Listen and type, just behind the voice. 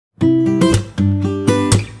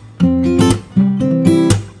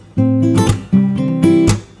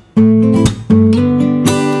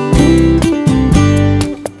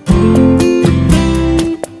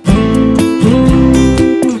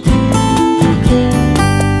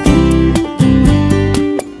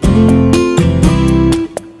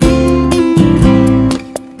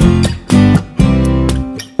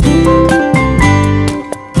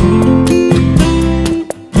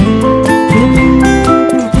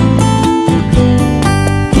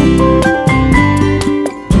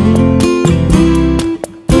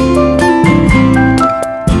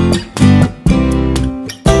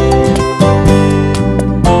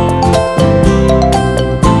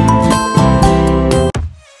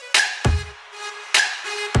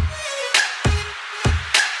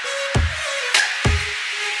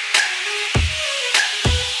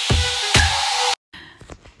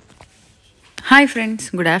Hi friends,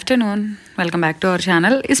 good afternoon. Welcome back to our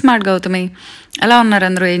channel iSmart Gautami. ఎలా ఉన్నారు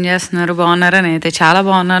అందరూ? ఏం చేస్తున్నారు? బాగున్నారా? నేనైతే చాలా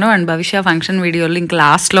బాగున్నాను. అండ్ భవిష్య ఫంక్షన్ వీడియోలు ఇంక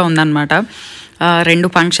లాస్ట్లో ఉందన్నమాట. 2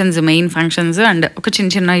 ఫంక్షన్స్, మెయిన్ ఫంక్షన్స్ అండ్ ఒక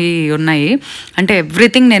చిన్నవి ఉన్నాయి. అంటే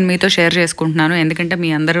ఎవ్రీథింగ్ నేను మీతో షేర్ చేసుకుంటున్నాను, ఎందుకంటే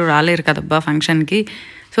మీ అందరూ రాలేరు కదబ్బా ఫంక్షన్కి.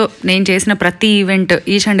 సో నేను చేసిన ప్రతి ఈవెంట్,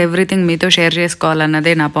 ఈచ్ అండ్ ఎవ్రీథింగ్ మీతో షేర్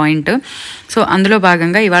చేసుకోవాలన్నదే నా పాయింట్. సో అందులో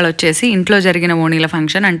భాగంగా ఇవాళ వచ్చేసి ఇంట్లో జరిగిన ఓణీల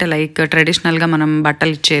ఫంక్షన్, అంటే లైక్ ట్రెడిషనల్గా మనం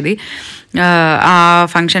బట్టలు ఇచ్చేది, ఆ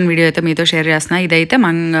ఫంక్షన్ వీడియో అయితే మీతో షేర్ చేస్తున్నా. ఇదైతే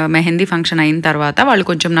మెహందీ ఫంక్షన్ అయిన తర్వాత వాళ్ళు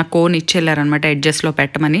కొంచెం నాకు కోన్ ఇచ్చేళ్ళారనమాట ఎడ్జస్ట్లో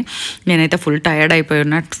పెట్టమని. నేనైతే ఫుల్ టయర్డ్ అయిపోయి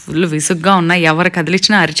ఉన్నా, ఫుల్ విసుగ్గా ఉన్నా. ఎవరు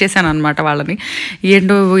కదిలిచ్చినా అరిచేసాను అనమాట వాళ్ళని.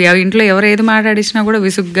 ఏంటో ఇంట్లో ఎవరు ఏది మాట్లాడించినా కూడా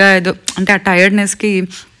విసుగ్గా ఏదో, అంటే ఆ టయర్డ్నెస్కి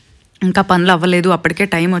ఇంకా పనులు అవ్వలేదు. అప్పటికే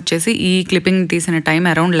టైం వచ్చేసి, ఈ క్లిప్పింగ్ తీసిన టైం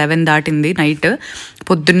అరౌండ్ 11 దాటింది నైట్.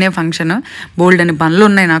 పొద్దున్నే ఫంక్షన్, బోల్డ్ అని పనులు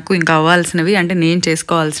ఉన్నాయి నాకు ఇంకా అవ్వాల్సినవి, అంటే నేను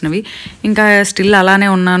చేసుకోవాల్సినవి. ఇంకా స్టిల్ అలానే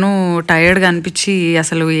ఉన్నాను, టైర్డ్గా అనిపించి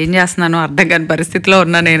అసలు ఏం చేస్తున్నానో అర్థం కాని పరిస్థితిలో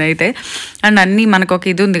ఉన్నా నేనైతే. అండ్ అన్నీ మనకు ఒక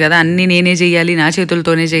ఇది ఉంది కదా, అన్నీ నేనే చేయాలి, నా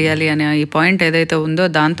చేతులతోనే చేయాలి అనే ఈ పాయింట్ ఏదైతే ఉందో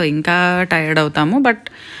దాంతో ఇంకా టైర్డ్ అవుతాము. బట్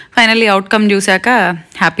ఫైనల్లీ అవుట్కమ్ చూశాక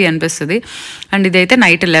హ్యాపీ అనిపిస్తుంది. అండ్ ఇదైతే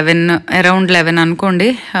నైట్ 11, అరౌండ్ 11 అనుకోండి.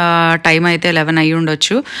 టైం అయితే 11 అయ్యి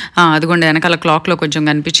ఉండొచ్చు. అదిగోండి వెనకాల క్లాక్లో కొంచెం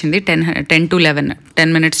కనిపించింది 10 to 11,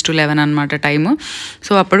 10 minutes to 11 అనమాట టైము.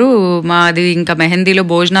 సో అప్పుడు మాది ఇంకా మెహందీలో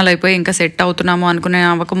భోజనాలు అయిపోయి ఇంకా సెట్ అవుతున్నాము అనుకునే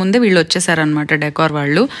అవ్వకముందే వీళ్ళు వచ్చేసారనమాట, డెకార్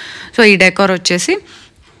వాళ్ళు. సో ఈ డెకార్ వచ్చేసి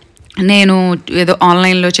నేను ఏదో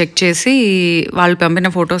ఆన్లైన్లో చెక్ చేసి, వాళ్ళు పంపిన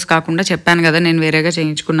ఫొటోస్ కాకుండా, చెప్పాను కదా నేను వేరేగా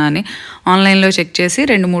చేయించుకున్నా అని, ఆన్లైన్లో చెక్ చేసి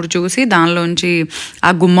 2-3 చూసి దానిలోంచి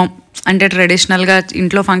ఆ గుమ్మం, అంటే ట్రెడిషనల్గా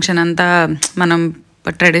ఇంట్లో ఫంక్షన్ అంతా మనం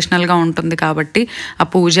ట్రెడిషనల్గా ఉంటుంది కాబట్టి ఆ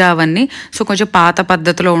పూజ అవన్నీ, సో కొంచెం పాత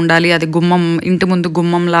పద్ధతిలో ఉండాలి, అది గుమ్మం, ఇంటి ముందు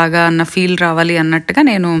గుమ్మం లాగా అన్న ఫీల్ రావాలి అన్నట్టుగా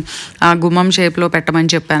నేను ఆ గుమ్మం షేప్లో పెట్టమని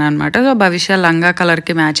చెప్పాను అనమాట. సో భవిష్య లంగా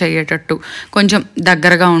కలర్కి మ్యాచ్ అయ్యేటట్టు, కొంచెం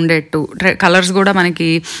దగ్గరగా ఉండేట్టు, కలర్స్ కూడా మనకి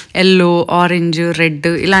ఎల్లో, ఆరెంజ్, రెడ్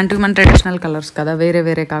ఇలాంటివి మన ట్రెడిషనల్ కలర్స్ కదా, వేరే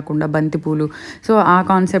వేరే కాకుండా బంతిపూలు. సో ఆ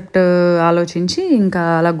కాన్సెప్ట్ ఆలోచించి ఇంకా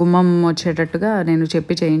అలా గుమ్మం వచ్చేటట్టుగా నేను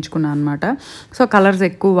చెప్పి చేయించుకున్నాను అనమాట. సో కలర్స్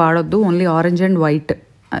ఎక్కువ వాడొద్దు, only orange and white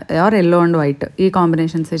or yellow and white ఈ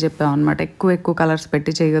కాంబినేషన్సే చెప్పాం అనమాట, ఎక్కువ కలర్స్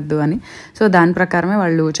పెట్టి చేయొద్దు అని. సో దాని ప్రకారమే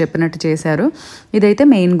వాళ్ళు చెప్పినట్టు చేశారు. ఇదైతే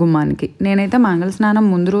మెయిన్ గుమ్మానికి. నేనైతే మంగళ స్నానం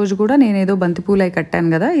ముందు రోజు కూడా నేనేదో బంతిపూలు అయి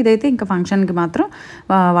కట్టాను కదా, ఇదైతే ఇంకా ఫంక్షన్కి మాత్రం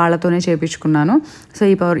వాళ్ళతోనే చేయించుకున్నాను. సో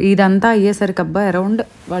ఇదంతా అయ్యేసరికి అబ్బా అరౌండ్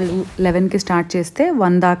వాళ్ళు 11కి స్టార్ట్ చేస్తే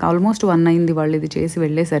 1 దాకా, ఆల్మోస్ట్ 1 అయింది వాళ్ళు ఇది చేసి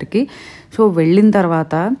వెళ్ళేసరికి. సో వెళ్ళిన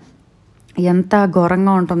తర్వాత ఎంత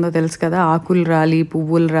ఘోరంగా ఉంటుందో తెలుసు కదా, ఆకులు రాలి,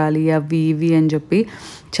 పువ్వులు రాలి, అవి ఇవి అని చెప్పి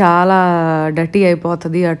చాలా డర్టీ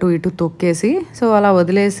అయిపోతుంది అటు ఇటు తొక్కేసి. సో అలా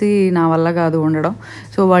వదిలేసి నా వల్ల కాదు ఉండడం.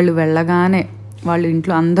 సో వాళ్ళు వెళ్ళగానే వాళ్ళు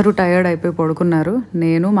ఇంట్లో అందరూ టయర్డ్ అయిపోయి పడుకున్నారు.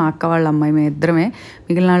 నేను, మా అక్క వాళ్ళ అమ్మాయి, మేము ఇద్దరమే,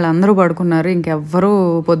 మిగిలిన వాళ్ళు అందరూ పడుకున్నారు. ఇంకెవ్వరూ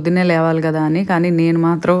పొద్దున్నే లేవాలి కదా అని. కానీ నేను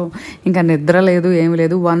మాత్రం ఇంకా నిద్ర లేదు, ఏమి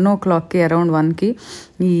లేదు. 1 o'clockకి, అరౌండ్ 1కి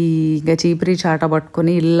ఇంకా చీపిరి చాట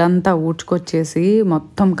పట్టుకొని ఇల్లంతా ఊడ్చుకొచ్చేసి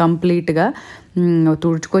మొత్తం కంప్లీట్గా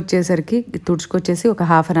తుడుచుకొచ్చేసి ఒక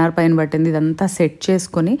 1/2 hour పైన పట్టింది. ఇదంతా సెట్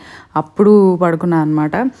చేసుకొని అప్పుడు పడుకున్నాను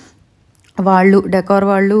అనమాట. వాళ్ళు డెకార్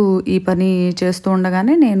వాళ్ళు ఈ పని చేస్తూ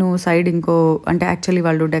ఉండగానే నేను సైడ్ అంటే యాక్చువల్లీ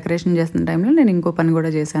వాళ్ళు డెకరేషన్ చేస్తున్న టైంలో నేను ఇంకో పని కూడా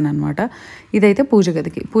చేశాను అనమాట. ఇదైతే పూజ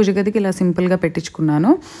గదికి ఇలా సింపుల్గా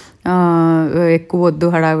పెట్టించుకున్నాను. ఎక్కువ వద్దు,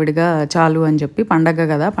 హడావిడిగా చాలు అని చెప్పి. పండగ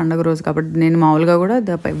కదా, పండగ రోజు కాబట్టి నేను మామూలుగా కూడా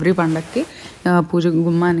ఎవ్రీ పండగకి పూజ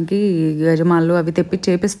గుమ్మానికి గజమాలు అవి తెప్పి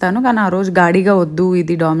చేపిస్తాను. కానీ ఆ రోజు గాడిగా వద్దు,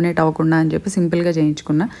 ఇది డామినేట్ అవ్వకుండా అని చెప్పి సింపుల్గా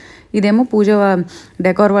చేయించుకున్నా. ఇదేమో పూజ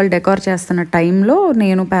వాళ్ళు డెకార్ చేస్తున్న టైంలో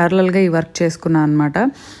నేను ప్యారలల్గా ఈ వర్క్ చేసుకున్నాను అనమాట.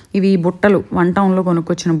 ఇవి బుట్టలు, 1 townలో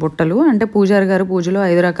కొనుక్కొచ్చిన బుట్టలు. అంటే పూజారి గారు పూజలో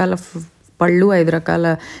 5 రకాల పళ్ళు, 5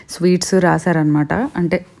 రకాల స్వీట్స్ రాశారనమాట.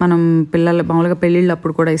 అంటే మనం పిల్లలు మామూలుగా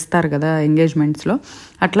పెళ్ళిళ్ళు కూడా ఇస్తారు కదా ఎంగేజ్మెంట్స్లో,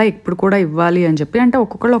 అట్లా ఇప్పుడు కూడా ఇవ్వాలి అని చెప్పి. అంటే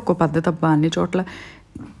ఒక్కొక్కళ్ళు ఒక్కో పద్ధతి అబ్బా, అన్ని చోట్ల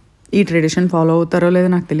ఈ ట్రెడిషన్ ఫాలో అవుతారో లేదో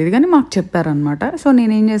నాకు తెలియదు, కానీ మాకు చెప్పారనమాట. సో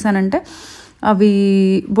నేనేం చేశానంటే అవి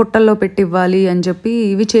బుట్టల్లో పెట్టి ఇవ్వాలి అని చెప్పి,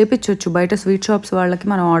 ఇవి చేపించవచ్చు బయట స్వీట్ షాప్స్ వాళ్ళకి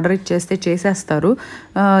మనం ఆర్డర్ ఇచ్చేస్తే చేసేస్తారు.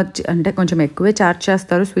 అంటే కొంచెం ఎక్కువే ఛార్జ్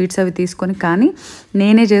చేస్తారు స్వీట్స్ అవి తీసుకొని, కానీ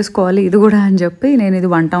నేనే చేసుకోవాలి ఇది కూడా అని చెప్పి నేను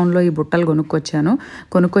ఇది 1 townలో ఈ బుట్టలు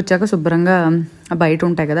కొనుక్కొచ్చాక శుభ్రంగా బయట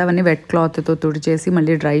ఉంటాయి కదా, అవన్నీ వెట్ క్లాత్తో తుడిచేసి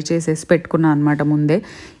మళ్ళీ డ్రై చేసేసి పెట్టుకున్నాను అనమాట ముందే.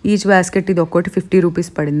 ఈచ్ బాస్కెట్ ఇది ఒక్కోటి 50 rupees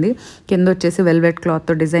పడింది. కింద వచ్చేసి వెల్వెట్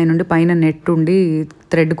క్లాత్తో డిజైన్ ఉండి పైన నెట్ ఉండి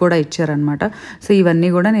థ్రెడ్ కూడా ఇచ్చారనమాట. సో ఇవన్నీ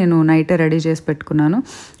కూడా నేను నైటే రెడీ చేసి పెట్టుకున్నాను.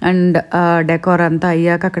 అండ్ డెకార్ అంతా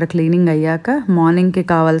అయ్యాక, అక్కడ క్లీనింగ్ అయ్యాక మార్నింగ్కి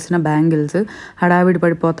కావాల్సిన బ్యాంగిల్స్, హడావిడి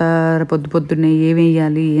పడిపోతారు పొద్దున్నే ఏం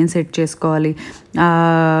వేయాలి, ఏం సెట్ చేసుకోవాలి.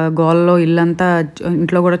 గోల్లో ఇల్లంతా,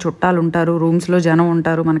 ఇంట్లో కూడా చుట్టాలు ఉంటారు, రూమ్స్లో జనం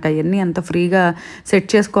ఉంటారు, మనకు అవన్నీ అంత ఫ్రీగా సెట్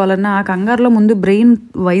చేసుకోవాలన్నా ఆ కంగారులో ముందు బ్రెయిన్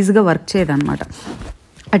వైజ్గా వర్క్ చేయదన్నమాట.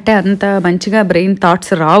 అంటే అంత మంచిగా బ్రెయిన్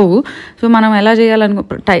థాట్స్ రావు. సో మనం ఎలా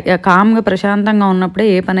కామ్గా ప్రశాంతంగా ఉన్నప్పుడే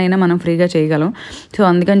ఏ పనైనా మనం ఫ్రీగా చేయగలం. సో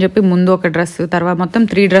అందుకని చెప్పి ముందు ఒక డ్రెస్, తర్వాత మొత్తం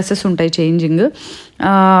 3 డ్రెస్సెస్ ఉంటాయి చేంజింగ్.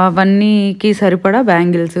 అవన్నీకి సరిపడా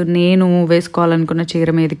బ్యాంగిల్స్, నేను వేసుకోవాలనుకున్న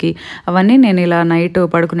చీర మీదకి అవన్నీ నేను ఇలా నైట్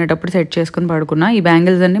పడుకునేటప్పుడు సెట్ చేసుకుని పడుకున్నా. ఈ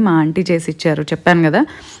బ్యాంగిల్స్ అన్నీ మా ఆంటీ చేసి ఇచ్చారు, చెప్పాను కదా,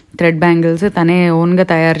 థ్రెడ్ బ్యాంగిల్స్ తనే ఓన్గా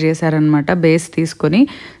తయారు చేశారనమాట బేస్ తీసుకొని.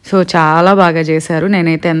 సో చాలా బాగా చేశారు.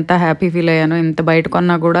 నేనైతే ఎంత హ్యాపీ ఫీల్ అయ్యానో. ఇంత బయట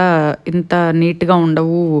కొన్నా కూడా ఇంత నీట్గా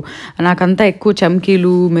ఉండవు. నాకంతా ఎక్కువ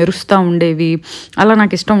చమ్కీలు మెరుస్తూ ఉండేవి, అలా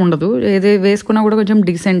నాకు ఇష్టం ఉండదు. ఏది వేసుకున్నా కూడా కొంచెం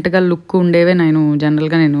డీసెంట్గా లుక్ ఉండేవే నేను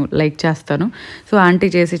జనరల్గా లైక్ చేస్తాను. సో ఆంటీ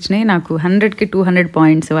చేసి ఇచ్చినాయి నాకు 100కి 200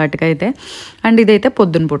 పాయింట్స్ వాటికైతే. అండ్ ఇదైతే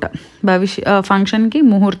పొద్దున పూట ఫంక్షన్కి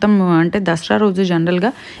ముహూర్తం, అంటే దసరా రోజు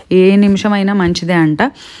జనరల్గా ఏ నిమిషమైనా మంచిదే అంట.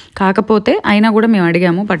 కాకపోతే అయినా కూడా మేము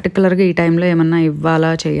అడిగాము పర్టికులర్గా ఈ టైంలో ఏమన్నా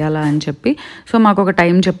ఇవ్వాలా చేయాలా అని చెప్పి. సో మాకు ఒక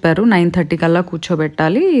టైం చెప్పారు, 9:30 కల్లా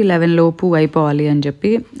కూర్చోబెట్టాలి, 11 లోపు అయిపోవాలి అని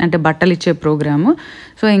చెప్పి, అంటే బట్టలు ఇచ్చే ప్రోగ్రాము.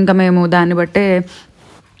 సో ఇంకా మేము దాన్ని బట్టే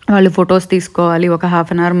వాళ్ళు ఫొటోస్ తీసుకోవాలి. ఒక 1/2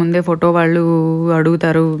 అన్ అవర్ ముందే ఫోటో వాళ్ళు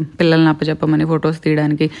అడుగుతారు పిల్లల్ని అప్పచెప్పమని ఫొటోస్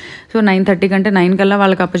తీయడానికి. సో 9:30 కంటే 9 కల్లా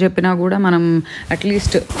వాళ్ళకి అప్పచెప్పినా కూడా మనం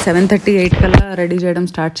అట్లీస్ట్ 7:30, 8 కల్లా రెడీ చేయడం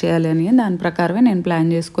స్టార్ట్ చేయాలి అని దాని ప్రకారమే నేను ప్లాన్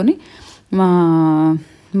చేసుకొని మా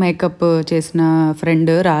మేకప్ చేసిన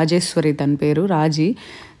ఫ్రెండ్ రాజేశ్వరి, తన పేరు రాజీ,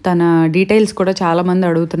 తన డీటెయిల్స్ కూడా చాలామంది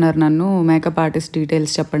అడుగుతున్నారు నన్ను, మేకప్ ఆర్టిస్ట్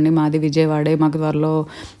డీటెయిల్స్ చెప్పండి, మాది విజయవాడే, మాకు త్వరలో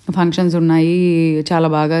ఫంక్షన్స్ ఉన్నాయి, చాలా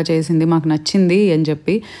బాగా చేసింది, మాకు నచ్చింది అని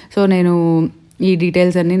చెప్పి. సో నేను ఈ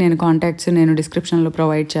డీటెయిల్స్ అన్నీ కాంటాక్ట్స్ డిస్క్రిప్షన్లో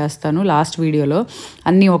ప్రొవైడ్ చేస్తాను. లాస్ట్ వీడియోలో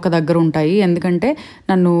అన్నీ ఒక దగ్గర ఉంటాయి. ఎందుకంటే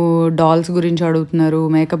నన్ను డాల్స్ గురించి అడుగుతున్నారు,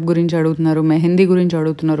 మేకప్ గురించి అడుగుతున్నారు, మెహందీ గురించి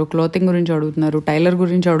అడుగుతున్నారు, క్లోతింగ్ గురించి అడుగుతున్నారు, టైలర్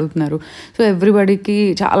గురించి అడుగుతున్నారు. సో ఎవ్రీబడికి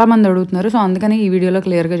చాలామంది అడుగుతున్నారు. సో అందుకని ఈ వీడియోలో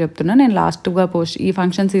క్లియర్గా చెప్తున్నా. నేను ఈ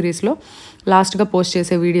ఫంక్షన్ సిరీస్లో లాస్ట్గా పోస్ట్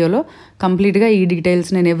చేసే వీడియోలో కంప్లీట్గా ఈ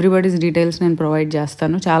డీటెయిల్స్ ఎవ్రీబడీస్ డీటెయిల్స్ ప్రొవైడ్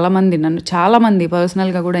చేస్తాను. చాలామంది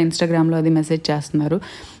పర్సనల్గా కూడా ఇన్స్టాగ్రామ్లో అది మెసేజ్ చేస్తున్నారు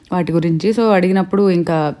వాటి గురించి. సో అడిగినప్పుడు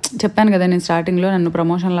ఇంకా చెప్పాను కదా, నేను స్టార్టింగ్లో నన్ను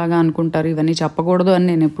ప్రమోషన్ లాగా అనుకుంటారు, ఇవన్నీ చెప్పకూడదు అని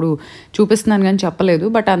నేను ఎప్పుడు చూపిస్తున్నాను కానీ చెప్పలేదు.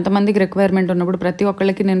 బట్ అంతమందికి రిక్వైర్మెంట్ ఉన్నప్పుడు ప్రతి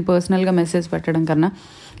ఒక్కళ్ళకి నేను పర్సనల్గా మెసేజ్ పెట్టడం కన్నా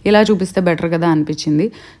ఇలా చూపిస్తే బెటర్ కదా అనిపించింది.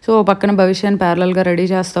 సో పక్కన భవిష్యాన్ని ప్యారలల్గా రెడీ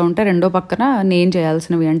చేస్తూ ఉంటే రెండో పక్కన నేను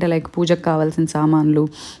చేయాల్సినవి, అంటే లైక్ పూజకు కావాల్సిన సామాన్లు,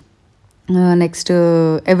 నెక్స్ట్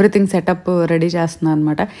ఎవ్రీథింగ్ సెటప్ రెడీ చేస్తున్నాను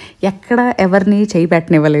అనమాట. ఎక్కడ ఎవరిని చేయి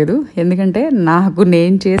పెట్టనివ్వలేదు, ఎందుకంటే నాకు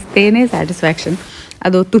నేను చేస్తేనే సాటిస్ఫాక్షన్.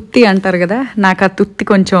 అదో తుత్తి అంటారు కదా, నాకు ఆ తుత్తి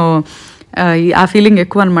కొంచెం ఆ ఫీలింగ్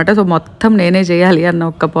ఎక్కువ అనమాట. సో మొత్తం నేనే చేయాలి అన్న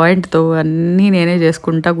ఒక్క పాయింట్తో అన్నీ నేనే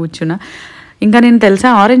చేసుకుంటా కూర్చున్నా. ఇంకా నేను తెలుసా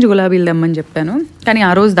ఆరెంజ్ గులాబీలు తెమ్మని చెప్పాను, కానీ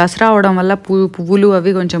ఆ రోజు దసరా అవడం వల్ల పువ్వులు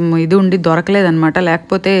అవి కొంచెం ఇది ఉండి దొరకలేదనమాట.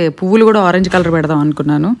 లేకపోతే పువ్వులు కూడా ఆరెంజ్ కలర్ పెడదాం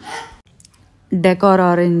అనుకున్నాను. డెకార్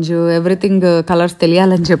ఆరెంజ్, ఎవ్రీథింగ్ కలర్స్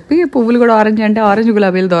తెలియాలని చెప్పి పువ్వులు కూడా ఆరెంజ్, అంటే ఆరెంజ్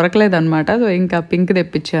గులాబీలు దొరకలేదనమాట. సో ఇంకా పింక్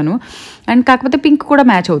తెప్పించాను. అండ్ కాకపోతే పింక్ కూడా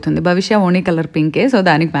మ్యాచ్ అవుతుంది, భవిష్య ఓణీ కలర్ పింకే, సో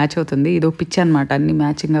దానికి మ్యాచ్ అవుతుంది. ఇది ఒక పిచ్చి అనమాట, అన్ని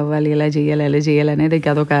మ్యాచింగ్ అవ్వాలి, ఇలా చేయాలి అలా చేయాలి అనేది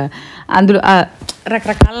అదొక, అందులో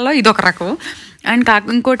రకరకాలలో ఇదొక రకం. అండ్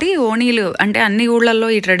ఇంకోటి ఓణీలు, అంటే అన్ని ఊళ్ళల్లో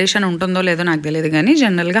ఈ ట్రెడిషన్ ఉంటుందో లేదో నాకు తెలియదు, కానీ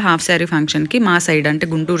జనరల్గా హాఫ్ శారీ ఫంక్షన్కి మా సైడ్, అంటే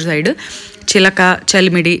గుంటూరు సైడ్ చిలక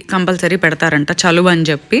చలిమిడి కంపల్సరీ పెడతారంట, చలువ అని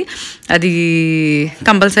చెప్పి అది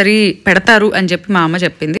కంపల్సరీ పెడతారు అని చెప్పి మా అమ్మ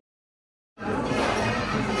చెప్పింది.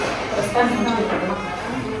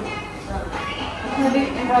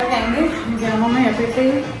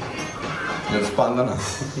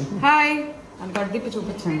 హాయ్ అని కడ్దిప్పి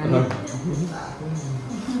చూపించండి.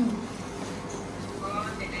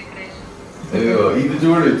 ఇది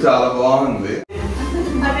చూడు చాలా బాగుంది.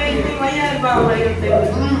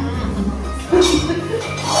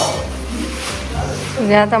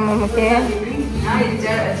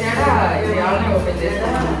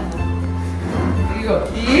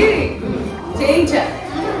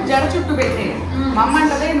 జడ చుట్టూ పెట్టి మా అమ్మ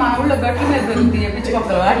అంటే మా ఊళ్ళో గట్ల మీద దొరుకుతుంది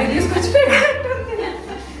పిచ్చికొక్కలు, వాటిని తీసుకొచ్చి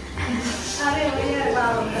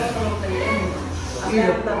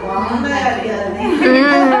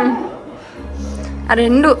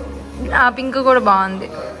రెండు ఆ పింక్ కూడా బాగుంది.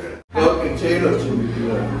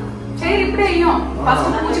 ఇప్పుడే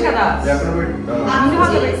పూజ కదా,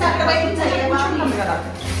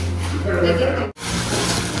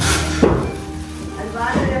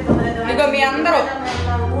 ఇగో మీ అందరూ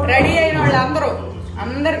రెడీ అయిన వాళ్ళు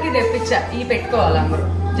అందరికీ తెప్పించా, ఈ పెట్టుకోవాలి అందరూ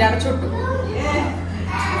జడ చుట్టూ.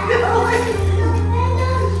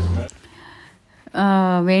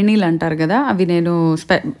 వేణీలు అంటారు కదా, అవి నేను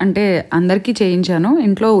అంటే అందరికీ చేయించాను.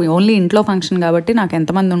 ఓన్లీ ఇంట్లో ఫంక్షన్ కాబట్టి నాకు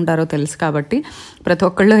ఎంతమంది ఉంటారో తెలుసు కాబట్టి ప్రతి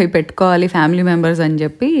ఒక్కళ్ళు అవి పెట్టుకోవాలి ఫ్యామిలీ మెంబర్స్ అని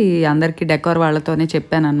చెప్పి అందరికీ డెకోర్ వాళ్ళతోనే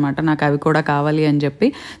చెప్పాను అనమాట, నాకు అవి కూడా కావాలి అని చెప్పి.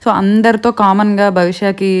 సో అందరితో కామన్గా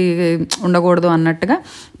భవిష్యకి ఉండకూడదు అన్నట్టుగా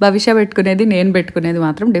భవిష్య పెట్టుకునేది నేను పెట్టుకునేది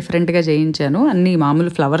మాత్రం డిఫరెంట్గా చేయించాను. అన్నీ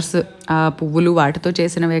మామూలు ఫ్లవర్స్, పువ్వులు వాటితో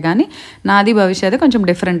చేసినవే, కానీ నాది భవిష్యది కొంచెం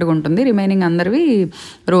డిఫరెంట్గా ఉంటుంది. రిమైనింగ్ అందరివి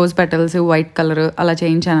రోజ్ పెటల్స్, వైట్ కలర్ అలా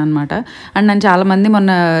చేయించాను అనమాట. అండ్ నన్ను చాలామంది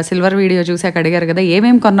మొన్న సిల్వర్ వీడియో చూసాక అడిగారు కదా,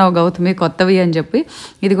 ఏమేమి కొన్నావు గౌతమి కొత్తవి అని చెప్పి.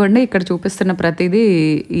 ఇదిగోండి ఇక్కడ చూపిస్తున్న ప్రతిదీ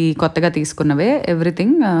ఈ కొత్తగా తీసుకున్నవే,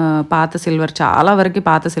 ఎవ్రీథింగ్ పాత సిల్వర్, చాలా వరకు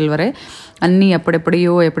పాత సిల్వరే. అన్నీ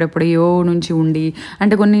ఎప్పుడెప్పుడయో నుంచి ఉండి,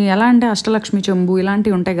 అంటే కొన్ని ఎలా అంటే అష్టలక్ష్మి చెంబు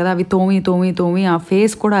ఇలాంటివి ఉంటాయి కదా, అవి తోమి ఆ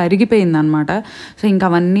ఫేస్ కూడా అరిగిపోయింది అనమాట. సో ఇంకా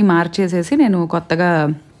అవన్నీ మార్చేసేసి నేను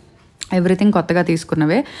ఎవ్రీథింగ్ కొత్తగా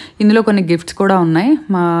తీసుకున్నవే. ఇందులో కొన్ని గిఫ్ట్స్ కూడా ఉన్నాయి,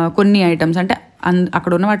 కొన్ని ఐటమ్స్ అంటే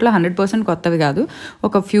అక్కడ ఉన్న వాటిలో 100% కొత్తవి కాదు,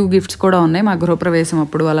 ఒక ఫ్యూ గిఫ్ట్స్ కూడా ఉన్నాయి మా గృహప్రవేశం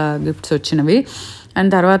అప్పుడు అలా గిఫ్ట్స్ వచ్చినవి.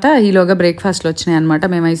 అండ్ తర్వాత ఈలోగా బ్రేక్ఫాస్ట్లు వచ్చినాయి అనమాట,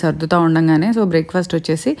 మేము అవి సర్దుతూ ఉండగానే. సో బ్రేక్ఫాస్ట్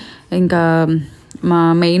వచ్చేసి ఇంకా మా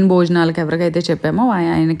మెయిన్ భోజనాలకు ఎవరికైతే చెప్పామో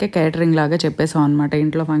ఆయనకే కేటరింగ్ లాగా చెప్పేసాం అనమాట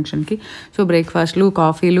ఇంట్లో ఫంక్షన్కి. సో బ్రేక్ఫాస్ట్లు,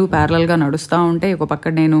 కాఫీలు ప్యారలల్గా నడుస్తూ ఉంటాయి. ఒక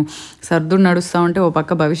పక్క నేను సర్దుడు నడుస్తూ ఉంటే ఒక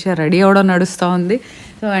పక్క భవిష్య రెడీ అవ్వడం నడుస్తూ ఉంది.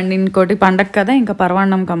 సో అండ్ ఇంకోటి పండగ కదా, ఇంకా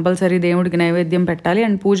పరవాన్నం కంపల్సరీ దేవుడికి నైవేద్యం పెట్టాలి.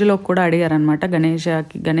 అండ్ పూజలోకి కూడా అడిగారనమాట,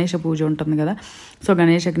 గణేష పూజ ఉంటుంది కదా, సో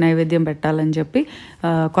గణేషకి నైవేద్యం పెట్టాలని చెప్పి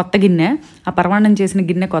కొత్త గిన్నె, ఆ పరవాన్నం చేసిన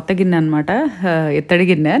గిన్నె కొత్త గిన్నె అనమాట, ఇత్తడి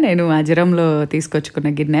గిన్నె, నేను అజిరంలో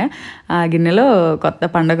తీసుకొచ్చుకున్న గిన్నె. ఆ గిన్నెలో కొత్త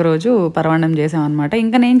పండగ రోజు పరవాన్నం చేసామన్నమాట.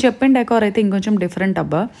 ఇంకా నేను చెప్పిన డెకోర్ అయితే ఇంకొంచెం డిఫరెంట్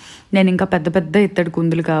అబ్బా. నేను ఇంకా పెద్ద ఇత్తడి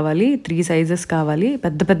కుందులు కావాలి, 3 సైజెస్ కావాలి,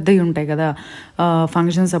 పెద్దవి ఉంటాయి కదా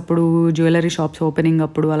ఫంక్షన్స్ అప్పుడు, జ్యువెలరీ షాప్స్ ఓపెనింగ్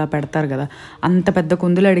అప్పుడు అలా పెడతారు కదా, అంత పెద్ద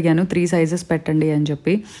కుందులు అడిగాను, 3 సైజెస్ పెట్టండి అని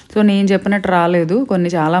చెప్పి. సో నేను చెప్పినట్టు రాలేదు,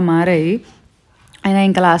 కొన్ని చాలా మారాయి. అయినా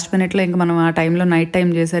ఇంకా లాస్ట్ మినిట్లో ఇంకా మనం ఆ టైంలో నైట్ టైం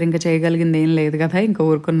చేశారు, ఇంకా చేయగలిగింది ఏం లేదు కదా, ఇంకా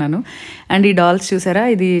ఊరుకున్నాను. అండ్ ఈ డాల్స్ చూసారా,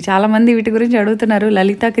 ఇది చాలామంది వీటి గురించి అడుగుతున్నారు.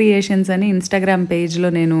 లలిత క్రియేషన్స్ అని ఇన్స్టాగ్రామ్ పేజ్లో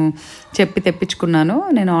నేను తెప్పించుకున్నాను.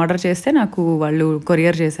 నేను ఆర్డర్ చేస్తే నాకు వాళ్ళు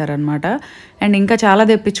కొరియర్ చేశారనమాట. అండ్ ఇంకా చాలా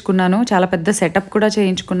తెప్పించుకున్నాను, చాలా పెద్ద సెటప్ కూడా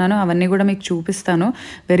చేయించుకున్నాను, అవన్నీ కూడా మీకు చూపిస్తాను.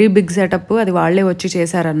 వెరీ బిగ్ సెటప్, అది వాళ్ళే వచ్చి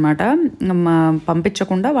చేశారనమాట,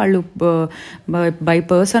 పంపించకుండా వాళ్ళు బై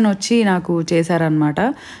పర్సన్ వచ్చి నాకు చేశారనమాట.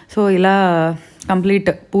 సో ఇలా కంప్లీట్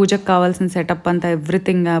పూజకు కావాల్సిన సెటప్ అంతా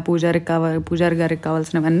ఎవ్రీథింగ్, పూజారి గారికి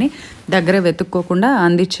కావాల్సినవన్నీ దగ్గరే వెతుక్కోకుండా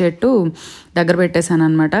అందించేట్టు దగ్గర పెట్టేశాను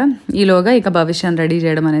అనమాట. ఈలోగా ఇక భవిష్యాన్ని రెడీ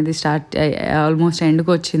చేయడం అనేది ఆల్మోస్ట్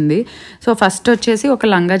ఎండ్కి వచ్చింది. సో ఫస్ట్ వచ్చేసి ఒక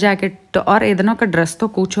లంగా జాకెట్ ఆర్ ఏదైనా ఒక డ్రెస్తో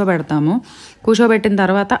కూర్చోబెట్టిన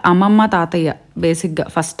తర్వాత అమ్మమ్మ తాతయ్య, బేసిక్గా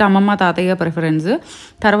ఫస్ట్ అమ్మమ్మ తాతయ్య ప్రిఫరెన్స్,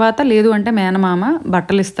 తర్వాత లేదు అంటే మేనమామ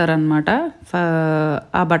బట్టలు ఇస్తారనమాట,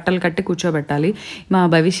 ఆ బట్టలు కట్టి కూర్చోబెట్టాలి. మా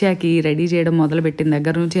భవిష్యకి రెడీ చేయడం మొదలుపెట్టిన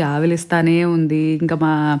దగ్గర నుంచి ఆవిలిస్తానే ఉంది. ఇంకా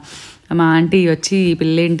మా ఆంటీ వచ్చి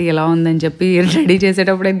పిల్లేంటి ఎలా ఉందని చెప్పి రెడీ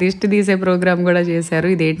చేసేటప్పుడే దిష్టి తీసే ప్రోగ్రామ్ కూడా చేశారు.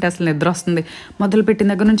 ఇదేంటి అసలు నిద్ర వస్తుంది, మొదలుపెట్టిన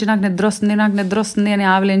దగ్గర నుంచి నాకు నిద్ర వస్తుంది అని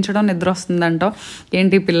ఆవిలించడం, నిద్ర వస్తుంది అంటాం,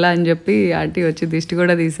 ఏంటి పిల్ల అని చెప్పి ఆంటీ వచ్చి దిష్టి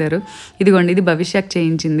కూడా తీశారు. ఇదిగోండి, ఇది భవిష్యకు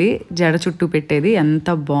చేయించింది, జడ చుట్టూ పెట్టేది,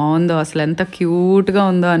 ఎంత బాగుందో అసలు, ఎంత క్యూట్గా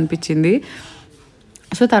ఉందో అనిపించింది.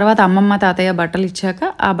 సో తర్వాత అమ్మమ్మ తాతయ్య బట్టలు ఇచ్చాక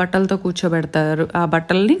ఆ బట్టలతో కూర్చోబెడతారు, ఆ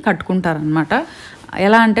బట్టల్ని కట్టుకుంటారనమాట.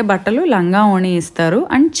 ఎలా అంటే బట్టలు లంగా ఓణి ఇస్తారు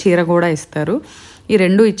అండ్ చీర కూడా ఇస్తారు. ఈ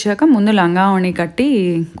రెండు ఇచ్చాక ముందు లంగా ఓణి కట్టి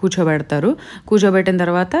కూర్చోబెట్టిన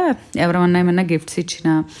తర్వాత ఎవరన్నా ఏమైనా గిఫ్ట్స్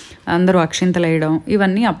ఇచ్చినా అందరూ అక్షింతలు వేయడం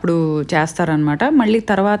ఇవన్నీ అప్పుడు చేస్తారనమాట. మళ్ళీ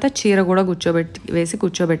తర్వాత చీర కూడా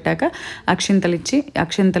కూర్చోబెట్టాక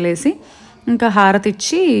అక్షింతలేసి ఇంకా హారతి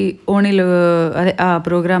ఇచ్చి ఓణీలు అదే ఆ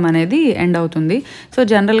ప్రోగ్రామ్ అనేది ఎండ్ అవుతుంది. సో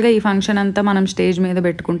జనరల్గా ఈ ఫంక్షన్ అంతా మనం స్టేజ్ మీద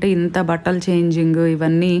పెట్టుకుంటే ఇంత బట్టలు చేంజింగ్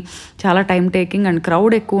ఇవన్నీ చాలా టైం టేకింగ్ అండ్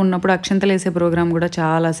క్రౌడ్ ఎక్కువ ఉన్నప్పుడు అక్షంతలు వేసే ప్రోగ్రామ్ కూడా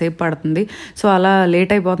చాలా సేపు పడుతుంది. సో అలా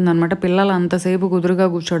లేట్ అయిపోతుంది అనమాట. పిల్లలు అంతసేపు కుదురుగా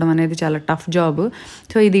కూర్చోవడం అనేది చాలా టఫ్ జాబ్.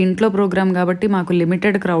 సో ఇది ఇంట్లో ప్రోగ్రామ్ కాబట్టి మాకు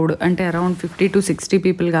లిమిటెడ్ క్రౌడ్, అంటే అరౌండ్ 50 to 60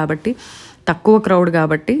 పీపుల్ కాబట్టి, తక్కువ క్రౌడ్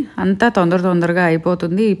కాబట్టి అంతా తొందరగా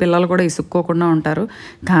అయిపోతుంది. ఈ పిల్లలు కూడా ఇసుక్కోకుండా ఉంటారు.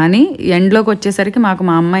 కానీ ఎండ్లోకి వచ్చేసరికి మా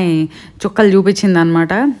అమ్మాయి చుక్కలు చూపించింది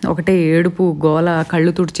అనమాట. ఒకటే ఏడుపు గోల,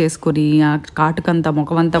 కళ్ళు తుడిచేసుకొని ఆ కాటుకంతా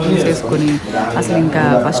ముఖమంతా పూసేసుకొని అసలు ఇంకా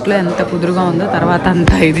ఫస్ట్లో ఎంత కుదురుగా ఉందో తర్వాత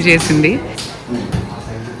అంతా ఇది చేసింది.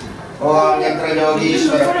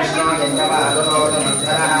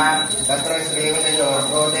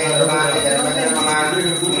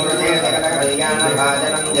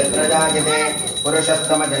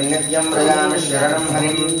 पुरुषोत्तमजन्यत्यं व्रजामि शरणं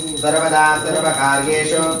हरिं सर्वदा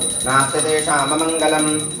सर्वकार्येषु नास्ति तेषाममङ्गलं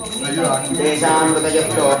तेषां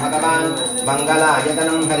हृदयस्थो भगवान्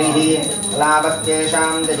मङ्गलायतनं हरिः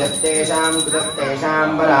लाभस्तेषां जजस्तेषां कृतस्तेषां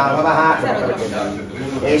पराभवः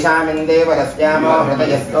येषामिन्देवरस्यामो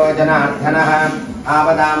हृदयस्थो जनार्दनः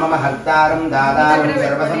आवदामम हर्तारं दातारं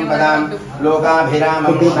सर्वसम्पदां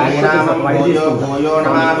लोकाभिरामं श्रीरामं भूयो भूयो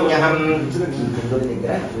नमाम्यहं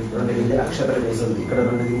అక్షతలు వేసి ఇక్కడ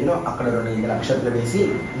 2 గింజలు అక్కడ 2 గింజలు అక్షతలు వేసి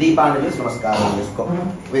దీపాన్ని చేసి నమస్కారం చేసుకో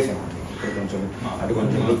వేసాము ఇక్కడ కొంచెం అటు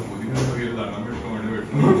కొంచెం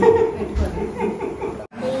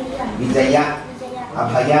విజయ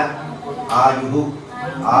అభయ ఆయు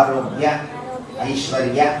ఆరోగ్య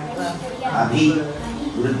ఐశ్వర్య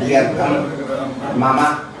అభివృద్ధ్యర్థం మమ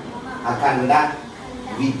అఖండ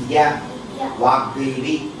విద్య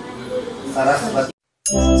వాగ్దేవి సరస్వతి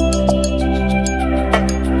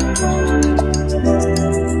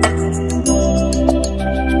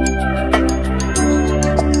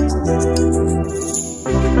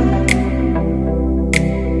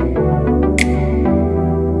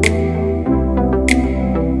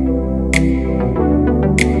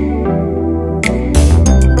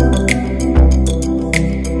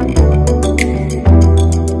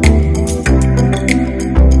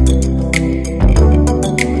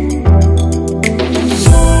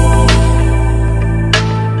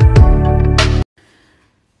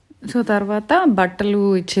సో తర్వాత బట్టలు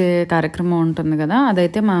ఇచ్చే కార్యక్రమం ఉంటుంది కదా,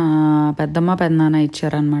 అదైతే మా పెద్దమ్మ పెద్దనాన్న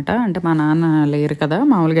ఇచ్చారనమాట. అంటే మా నాన్న లేరు కదా,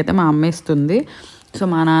 మామూలుగా అయితే మా అమ్మ ఇస్తుంది. సో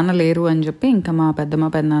మా నాన్న లేరు అని చెప్పి ఇంకా మా పెద్దమ్మ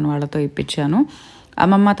పెద్దనాన్న వాళ్ళతో ఇప్పించాను.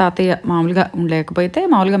 అమ్మమ్మ తాతయ్య మామూలుగా లేకపోతే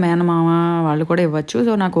మామూలుగా మేనమామ వాళ్ళు కూడా ఇవ్వచ్చు.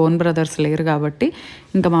 సో నాకు ఓన్ బ్రదర్స్ లేరు కాబట్టి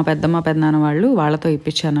ఇంకా మా పెద్దమ్మ పెద్దనాన్న వాళ్ళతో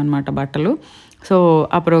ఇప్పించాను అనమాట బట్టలు. సో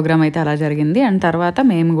ఆ ప్రోగ్రామ్ అయితే అలా జరిగింది. అండ్ తర్వాత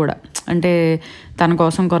మేము కూడా అంటే తన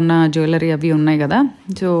కోసం కొన్న జ్యువెలరీ అవి ఉన్నాయి కదా,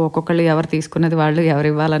 సో ఒక్కొక్కళ్ళు ఎవరు తీసుకున్నది వాళ్ళు, ఎవరు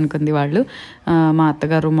ఇవ్వాలనుకుంది వాళ్ళు, మా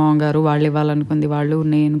అత్తగారు మామగారు వాళ్ళు ఇవ్వాలనుకుంది వాళ్ళు,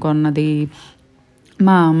 నేను కొన్నది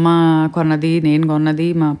మా అమ్మ కొన్నది, నేను కొన్నది,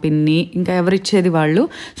 మా పిన్ని, ఇంకా ఎవరిచ్చేది వాళ్ళు.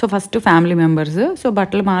 So first family members. So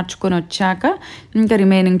బట్టలు మార్చుకొని వచ్చాక ఇంకా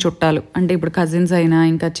రిమైనింగ్ చుట్టాలు అంటే ఇప్పుడు కజిన్స్ అయినా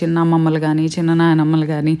ఇంకా చిన్న అమ్మమ్మలు కానీ చిన్న నాయనమ్మలు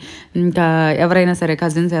కానీ ఇంకా ఎవరైనా సరే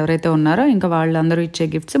కజిన్స్ ఎవరైతే ఉన్నారో ఇంకా వాళ్ళందరూ ఇచ్చే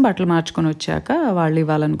గిఫ్ట్స్ బట్టలు మార్చుకొని వచ్చాక వాళ్ళు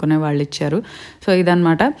ఇవ్వాలనుకునే వాళ్ళు ఇచ్చారు. సో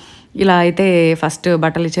ఇదనమాట. ఇలా అయితే ఫస్ట్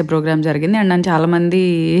బట్టలు ఇచ్చే ప్రోగ్రామ్ జరిగింది. అండ్ నేను చాలామంది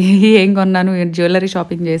ఏం కొన్నాను, జ్యువెలరీ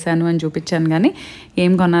షాపింగ్ చేశాను అని చూపించాను, కానీ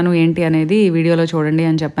ఏం కొన్నాను ఏంటి అనేది వీడియోలో చూడండి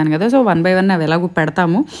అని చెప్పాను కదా. సో 1 by 1 అవి ఎలాగో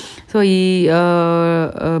పెడతాము. సో ఈ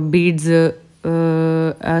బీడ్స్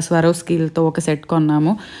స్వరోస్కీలతో ఒక సెట్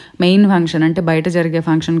కొన్నాము. మెయిన్ ఫంక్షన్ అంటే బయట జరిగే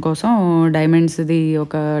ఫంక్షన్ కోసం డైమండ్స్ది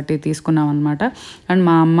ఒకటి తీసుకున్నాం అనమాట. అండ్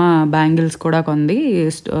మా అమ్మ బ్యాంగిల్స్ కూడా కొంది,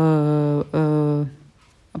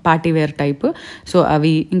 పార్టీ వేర్ టైప్. సో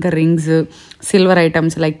అవి ఇంకా rings, silver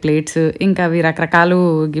items like plates, ఇంకా అవి రకరకాలు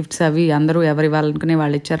గిఫ్ట్స్ అవి అందరూ ఎవరు ఇవ్వాలనుకునే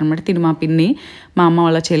వాళ్ళు ఇచ్చారనమాట. తిని మా పిన్ని, మా అమ్మ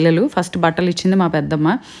వాళ్ళ చెల్లెలు. ఫస్ట్ బట్టలు ఇచ్చింది మా పెద్దమ్మ.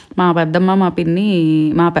 మా పిన్ని,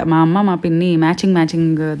 మా అమ్మ మా పిన్ని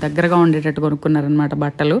మ్యాచింగ్ దగ్గరగా ఉండేటట్టు కొనుక్కున్నారనమాట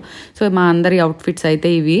బట్టలు. సో మా అందరి అవుట్ఫిట్స్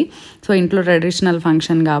అయితే ఇవి. సో ఇంట్లో ట్రెడిషనల్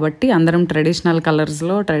ఫంక్షన్ కాబట్టి అందరం ట్రెడిషనల్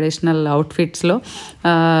కలర్స్లో, ట్రెడిషనల్ అవుట్ఫిట్స్లో,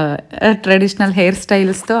 ట్రెడిషనల్ హెయిర్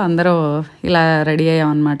స్టైల్స్తో అందరూ ఇలా రెడీ అయ్యాం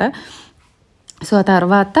అనమాట. సో ఆ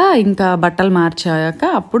తర్వాత ఇంకా బట్టలు మార్చాక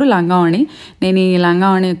అప్పుడు లంగావణి. నేను ఈ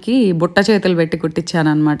లంగావణికి బుట్ట చేతులు పెట్టి కుట్టించాను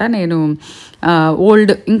అనమాట. నేను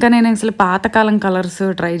నేను అసలు పాతకాలం కలర్స్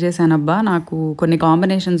ట్రై చేశాను. అబ్బా నాకు కొన్ని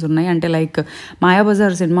కాంబినేషన్స్ ఉన్నాయి. అంటే లైక్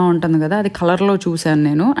మాయాబజార్ సినిమా ఉంటుంది కదా, అది కలర్లో చూశాను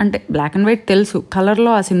నేను. అంటే బ్లాక్ అండ్ వైట్ తెలుసు,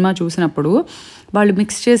 కలర్లో ఆ సినిమా చూసినప్పుడు వాళ్ళు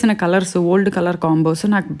మిక్స్ చేసిన కలర్స్, ఓల్డ్ కలర్ కాంబోస్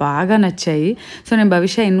నాకు బాగా నచ్చాయి. సో నేను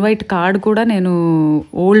భవిష్య ఇన్వైట్ కార్డ్ కూడా నేను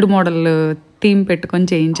ఓల్డ్ మోడల్ థీమ్ పెట్టుకొని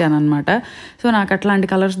చేయించాను అనమాట. సో నాకు అట్లాంటి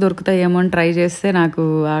కలర్స్ దొరుకుతాయేమో అని ట్రై చేస్తే నాకు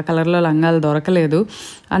ఆ కలర్లో లంగాలు దొరకలేదు.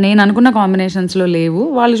 నేను అనుకున్న కాంబినేషన్స్లో లేవు,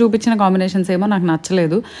 వాళ్ళు చూపించిన కాంబినేషన్స్ ఏమో నాకు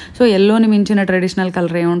నచ్చలేదు. సో ఎల్లోని మించిన ట్రెడిషనల్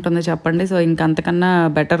కలర్ ఏముంటుందో చెప్పండి. సో ఇంకంతకన్నా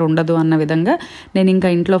బెటర్ ఉండదు అన్న విధంగా నేను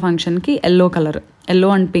ఇంకా ఇంట్లో ఫంక్షన్కి ఎల్లో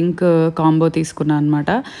అండ్ పింక్ కాంబో తీసుకున్నాను అనమాట.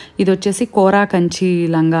 ఇది వచ్చేసి కోరా కంచి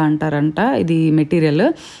లంగా అంటారంట ఇది మెటీరియల్.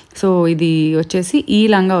 సో ఇది వచ్చేసి ఈ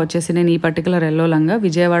లంగా వచ్చేసి నేను ఈ పర్టికులర్ ఎల్లో లంగా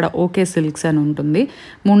విజయవాడ ఓకే సిల్క్స్ అని ఉంటుంది.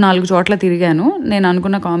 3-4 చోట్ల తిరిగాను. నేను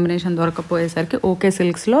అనుకున్న కాంబినేషన్ దొరకపోయేసరికి ఓకే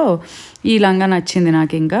సిల్క్స్లో ఈ లంగా నచ్చింది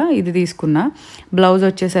నాకు. ఇంకా ఇది తీసుకున్నా. బ్లౌజ్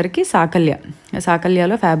వచ్చేసరికి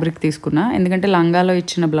సాకల్యాలో ఫ్యాబ్రిక్ తీసుకున్నా. ఎందుకంటే లంగాలో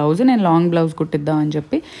ఇచ్చిన బ్లౌజ్ నేను లాంగ్ బ్లౌజ్ కుట్టిద్దామని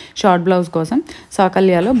చెప్పి షార్ట్ బ్లౌజ్ కోసం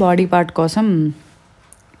సాకల్యాలో బాడీ పార్ట్ కోసం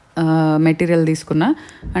మెటీరియల్ తీసుకున్నా.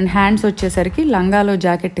 అండ్ హ్యాండ్స్ వచ్చేసరికి లంగాలో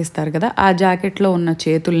జాకెట్ ఇస్తారు కదా, ఆ జాకెట్లో ఉన్న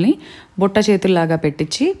చేతుల్ని బుట్ట చేతుల్లాగా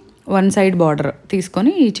పెట్టించి వన్ సైడ్ బార్డర్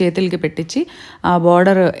తీసుకొని ఈ చేతులకి పెట్టించి ఆ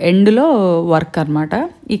బార్డర్ ఎండ్లో వర్క్ అనమాట.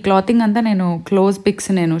 ఈ క్లాతింగ్ అంతా నేను క్లోజ్ పిక్స్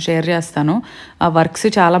నేను షేర్ చేస్తాను. ఆ వర్క్స్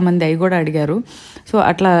చాలామంది అవి కూడా అడిగారు. సో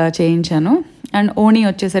అట్లా చేయించాను. అండ్ ఓణీ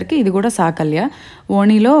వచ్చేసరికి ఇది కూడా సాకల్య.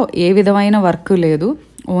 ఓణీలో ఏ విధమైన వర్క్ లేదు,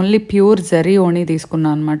 ఓన్లీ ప్యూర్ జరీ ఓణీ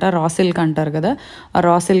తీసుకున్నాను అనమాట. రా సిల్క్ అంటారు కదా, ఆ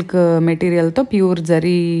రా సిల్క్ మెటీరియల్తో ప్యూర్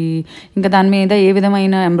జరీ, ఇంకా దాని మీద ఏ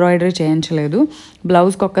విధమైన ఎంబ్రాయిడరీ చేయించలేదు.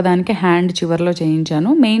 బ్లౌజ్కి ఒక్కదానికి హ్యాండ్ చివర్లో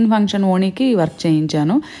చేయించాను. మెయిన్ ఫంక్షన్ ఓణీకి వర్క్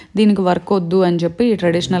చేయించాను. దీనికి వర్క్ వద్దు అని చెప్పి,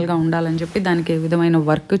 ట్రెడిషనల్గా ఉండాలని చెప్పి దానికి ఏ విధమైన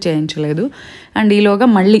వర్క్ చేయించలేదు. అండ్ ఈలోగా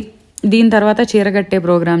మళ్ళీ దీని తర్వాత చీరగట్టే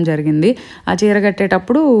ప్రోగ్రాం జరిగింది. ఆ చీర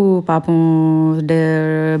కట్టేటప్పుడు పాపం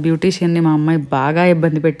బ్యూటీషియన్ని మా అమ్మాయి బాగా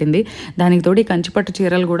ఇబ్బంది పెట్టింది. దానికి తోడు ఈ కంచిపట్టు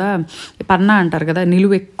చీరలు కూడా పన్నా అంటారు కదా,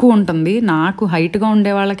 నిలువ ఎక్కువ ఉంటుంది. నాకు హైట్గా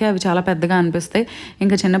ఉండే వాళ్ళకే అవి చాలా పెద్దగా అనిపిస్తాయి.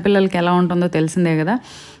 ఇంకా చిన్నపిల్లలకి ఎలా ఉంటుందో తెలిసిందే కదా.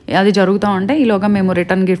 అది జరుగుతూ ఉంటే ఈలోగా మేము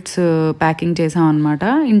రిటర్న్ గిఫ్ట్స్ ప్యాకింగ్ చేసాం అనమాట.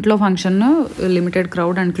 ఇంట్లో function, limited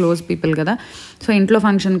crowd and close people కదా, సో ఇంట్లో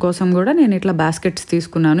ఫంక్షన్ కోసం కూడా నేను ఇట్లా బాస్కెట్స్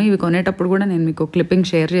తీసుకున్నాను. ఇవి కొనేటప్పుడు కూడా నేను మీకు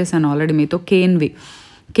క్లిప్పింగ్ షేర్ చేశాను ఆల్రెడీ మీతో.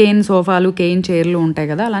 కేన్ సోఫాలు, కేన్ చైర్లు ఉంటాయి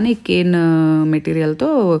కదా, అలానే కేన్ మెటీరియల్తో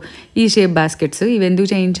ఈ షేప్ బాస్కెట్స్. ఇవి ఎందుకు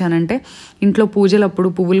చేయించానంటే ఇంట్లో పూజలప్పుడు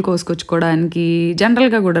పువ్వులు కోసుకొచ్చుకోవడానికి,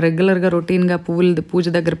 జనరల్గా కూడా రెగ్యులర్గా రొటీన్గా పువ్వులు పూజ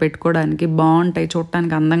దగ్గర పెట్టుకోవడానికి బాగుంటాయి,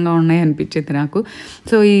 చూడటానికి అందంగా ఉన్నాయి అనిపించింది నాకు.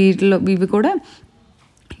 సో ఇవి కూడా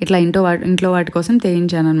ఇట్లా ఇంట్లో వాటి కోసం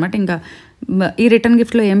చేయించాను అనమాట. ఇంకా ఈ రిటర్న్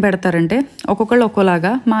గిఫ్ట్లో ఏం పెడతారంటే ఒక్కొక్కళ్ళు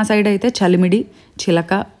ఒక్కోలాగా. మా సైడ్ అయితే చలిమిడి,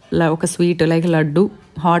 చిలక, ఒక sweet like laddu,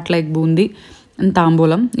 hot like boondi,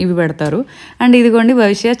 తాంబూలం ఇవి పెడతారు. అండ్ ఇదిగోండి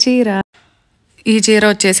భవిష్య చీర. ఈ చీర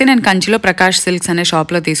వచ్చేసి నేను కంచిలో ప్రకాష్ సిల్క్స్ అనే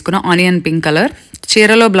షాప్లో తీసుకున్న ఆనియన్ పింక్ కలర్.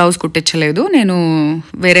 చీరలో బ్లౌజ్ కుట్టించలేదు, నేను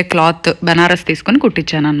వేరే క్లాత్ బనారస్ తీసుకొని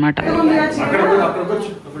కుట్టించాను అనమాట.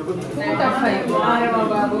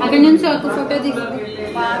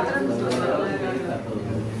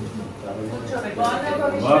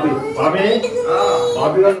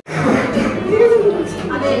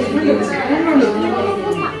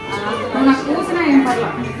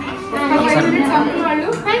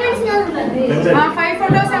 ఫైవ్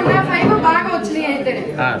ఫోటోస్ అంటే 5 బాగా వచ్చినాయి. అయితే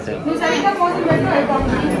నువ్వు సరిగ్గా పోజులు పెట్టు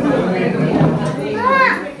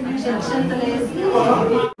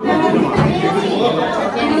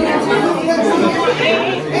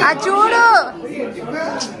చూడు.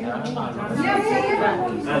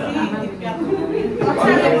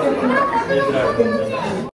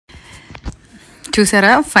 చూసారా,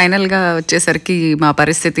 ఫైనల్గా వచ్చేసరికి మా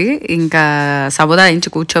పరిస్థితి ఇంకా సముదాయించి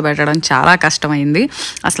కూర్చోబెట్టడం చాలా కష్టమైంది.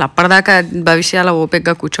 అసలు అప్పటిదాకా భవిష్యాల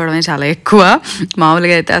ఓపికగా కూర్చోవడమే చాలా ఎక్కువ.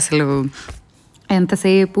 మామూలుగా అయితే అసలు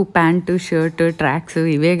ఎంతసేపు ప్యాంటు, షర్ట్, ట్రాక్స్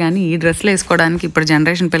ఇవే, కానీ ఈ డ్రెస్సులు వేసుకోవడానికి ఇప్పుడు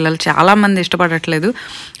జనరేషన్ పిల్లలు చాలామంది ఇష్టపడట్లేదు.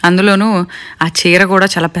 అందులోనూ ఆ చీర కూడా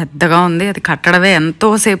చాలా పెద్దగా ఉంది, అది కట్టడమే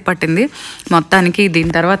ఎంతోసేపు పట్టింది మొత్తానికి.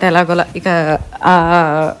 దీని తర్వాత ఎలాగోలా ఇక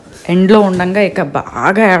ఎండ్లో ఉండగా ఇక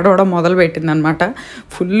బాగా ఏడవడం మొదలుపెట్టింది అనమాట.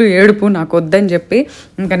 ఫుల్ ఏడుపు, నాకు వద్దని చెప్పి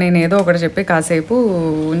ఇంకా నేను ఏదో ఒకటి చెప్పి కాసేపు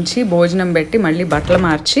ఉంచి భోజనం పెట్టి మళ్ళీ బట్టలు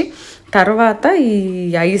మార్చి తర్వాత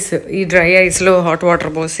ఈ డ్రై ఐస్లో హాట్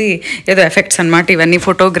వాటర్ పోసి ఏదో ఎఫెక్ట్స్ అనమాట, ఇవన్నీ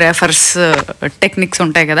ఫోటోగ్రాఫర్స్ టెక్నిక్స్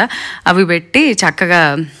ఉంటాయి కదా, అవి పెట్టి చక్కగా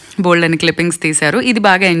బోల్డ్ అని క్లిప్పింగ్స్ తీశారు. ఇది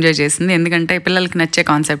బాగా ఎంజాయ్ చేసింది, ఎందుకంటే పిల్లలకి నచ్చే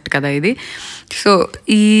కాన్సెప్ట్ కదా ఇది. సో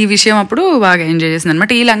ఈ విషయం అప్పుడు బాగా ఎంజాయ్ చేసింది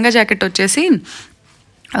అనమాట. ఈ లంగా జాకెట్ వచ్చేసి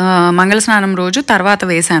మంగళ స్నానం రోజు తర్వాత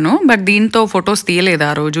వేశాను, బట్ దీంతో ఫొటోస్ తీయలేదు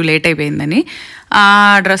ఆ రోజు, లేట్ అయిపోయిందని. ఆ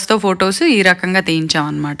డ్రెస్తో ఫొటోస్ ఈ రకంగా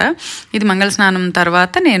తీయించామన్నమాట. ఇది మంగళ స్నానం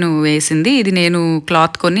తర్వాత నేను వేసింది. ఇది నేను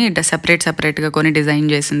క్లాత్ కొని సెపరేట్గా కొని డిజైన్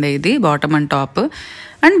చేసింది. ఇది బాటమ్ అండ్ టాప్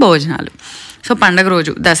అండ్ భోజనాలు. సో పండగ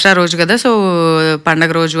రోజు, దసరా రోజు కదా, సో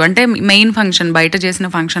పండగ రోజు అంటే మెయిన్ ఫంక్షన్, బయట చేసిన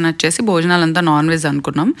ఫంక్షన్ వచ్చేసి భోజనాలంతా నాన్ వెజ్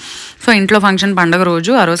అనుకున్నాం. సో ఇంట్లో ఫంక్షన్ పండగ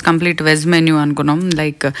రోజు, ఆ రోజు కంప్లీట్ వెజ్ మెన్యూ అనుకున్నాం.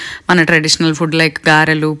 లైక్ మన ట్రెడిషనల్ ఫుడ్ లైక్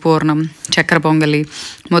గారెలు, పూర్ణం, చక్కెర పొంగలి,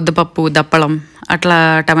 ముద్దపప్పు, దప్పడం, అట్లా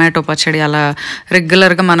టమాటో పచ్చడి, అలా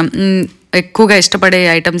రెగ్యులర్గా మనం ఎక్కువగా ఇష్టపడే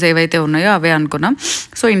ఐటమ్స్ ఏవైతే ఉన్నాయో అవే అనుకున్నాం.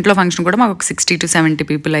 సో ఇంట్లో ఫంక్షన్ కూడా మాకు ఒక 60 to 70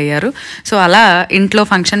 పీపుల్ అయ్యారు. సో అలా ఇంట్లో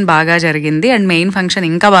ఫంక్షన్ బాగా జరిగింది అండ్ మెయిన్ ఫంక్షన్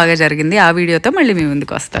ఇంకా బాగా జరిగింది. ఆ వీడియోతో మళ్ళీ మీ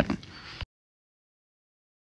ముందుకు వస్తాను.